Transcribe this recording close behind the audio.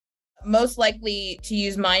Most likely to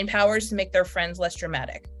use mind powers to make their friends less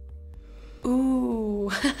dramatic. Ooh.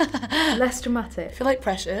 Less dramatic. I feel like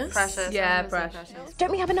Precious. Precious. Yeah, Precious.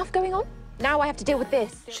 Don't we have enough going on? Now I have to deal with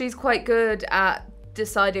this. She's quite good at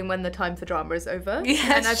deciding when the time for drama is over.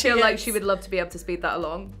 Yes, and I feel like is. she would love to be able to speed that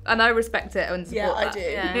along. And I respect it and support I that. do.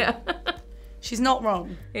 Yeah. She's not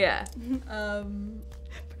wrong. Yeah. I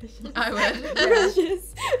would.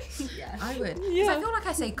 Precious. Yeah. I would. Yeah. 'Cause I feel like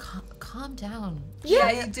I say, calm down. Yeah,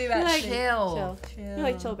 you do actually. Chill. You're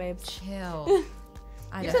like, chill, babes. Chill.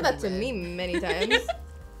 You said that to me many times.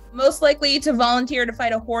 Most likely to volunteer to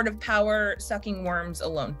fight a horde of power-sucking worms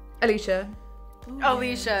alone. Elisha.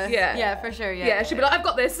 Elisha. Yeah. Yeah, for sure. Yeah. Yeah, she'd be like, I've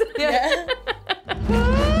got this. Yeah.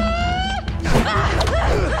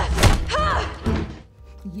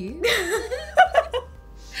 You?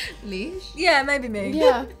 Leash? Yeah, maybe me.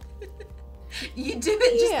 Yeah. You do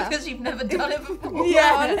it just Yeah. because you've never done it before.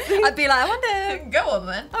 Yeah, I'd be like, I wonder. Go on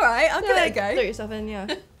then. All right, I'll give it a Throw go. yourself in, yeah.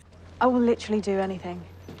 I will literally do anything.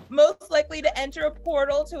 Most likely to enter a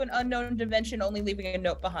portal to an unknown dimension, only leaving a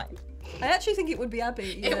note behind. I actually think it would be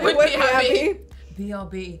Abby. It would be Abby.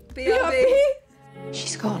 BRB. BRB.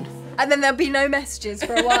 She's gone. And then there'll be no messages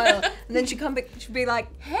for a while. And then she'd come back, she'd be like,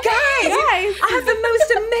 hey, guys, Guys. I have the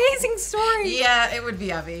most amazing story. Yeah, it would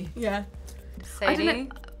be Abby. Yeah. I don't Sadie. know.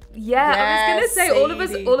 Yeah, I was gonna Yes, say Sadie.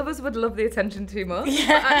 all of us would love the attention too much.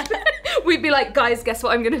 Yeah. We'd be like, guys, guess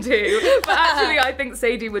what I'm gonna do? But actually, I think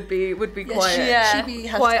Sadie would be quiet, She'd be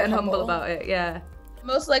quiet and humble about it. Yeah.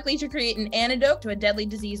 Most likely to create an antidote to a deadly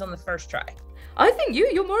disease on the first try. I think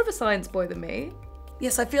you're more of a science boy than me.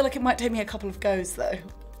 Yes, I feel like it might take me a couple of goes though.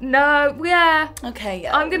 No, yeah. Okay,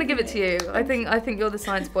 yeah. I'm gonna give it to you. I think you're the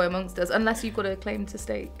science boy amongst us, unless you've got a claim to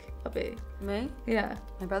stake, Abby. Me? Yeah.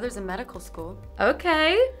 My brother's in medical school.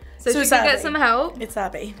 Okay. So she it's can get Abby. some help. It's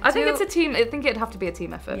Abby. I think it's a team. I think it'd have to be a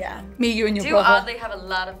team effort. Yeah. Me, you, and your Do brother. oddly have a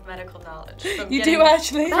lot of medical knowledge. From You getting, do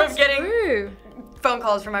actually. That's From getting true. phone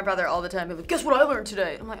calls from my brother all the time. He'd be like, guess what I learned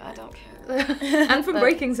today? I'm like, I don't care. And from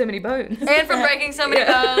breaking so many bones. And from breaking so many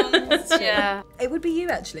bones. Yeah. It would be you,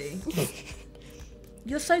 actually.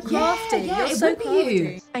 You're so crafty. Yeah, You're it so would be crafty.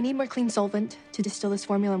 you. I need more clean solvent to distill this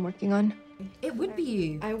formula I'm working on. It would be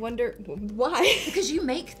you. I wonder why. Because you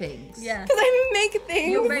make things. Yeah. Because I make things.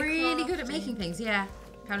 You're very really good at crafty. making things, yeah.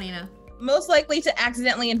 Paulina. Most likely to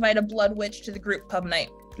accidentally invite a blood witch to the group pub night.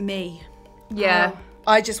 Me. Yeah.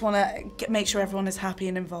 I just want to make sure everyone is happy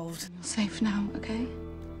and involved. Safe now, okay?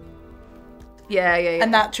 Yeah.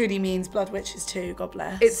 And that truly means blood witches too, God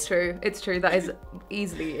bless. It's true. It's true. That is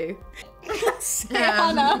easily you.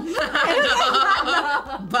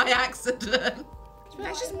 By accident. I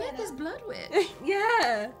just met this blood witch.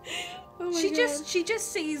 Yeah. Oh my She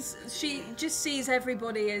God. just sees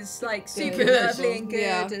everybody as like super Good. lovely and good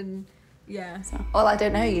Yeah. and yeah. Well, I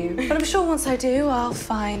don't know you, but I'm sure once I do, I'll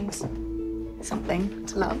find something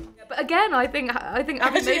to love. But again, I think Abby,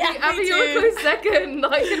 Actually, maybe Abby Abby, you're a too. close second.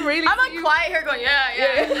 I can really. I'm see you- like quiet here going, yeah,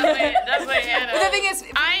 definitely, But the thing is,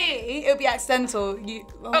 for me, it would be accidental. You.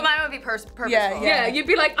 Oh, mine would be purposeful. Yeah. Yeah, you'd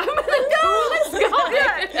be like, I'm the coolest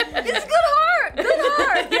guy. He's good heart.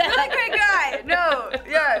 Really great guy. No,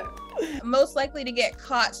 yeah. Most likely to get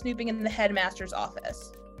caught snooping in the headmaster's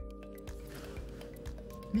office.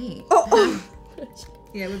 Me?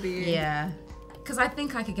 Yeah, it would be you. Yeah. Because I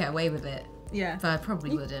think I could get away with it, Yeah. but I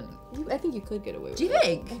probably wouldn't. I think you could get away with Do you it.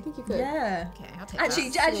 think? I think you could. Yeah. Okay, I'll take Actually,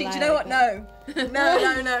 that. do you know what? No. No.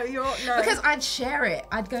 You're no. Because I'd share it.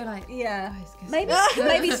 I'd go like, yeah. guys, guess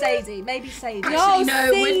Maybe Sadie. Maybe Sadie. Actually, no,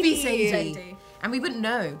 it would be Sadie. Sadie. And we wouldn't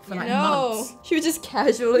know for like No. months. She would just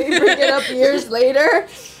casually bring it up years later.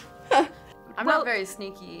 I'm Well- not very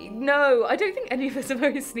sneaky. No, I don't think any of us are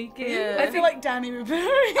very sneaky. Yeah. I feel like Danny would be.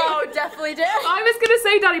 Oh, definitely did. I was gonna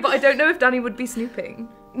say Danny, but I don't know if Danny would be snooping.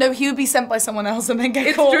 No, he would be sent by someone else and then get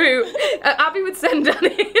It's caught. true. Abby would send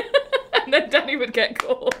Danny, and then Danny would get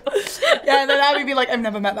caught. Yeah, and then Abby would be like, I've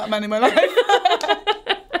never met that man in my life.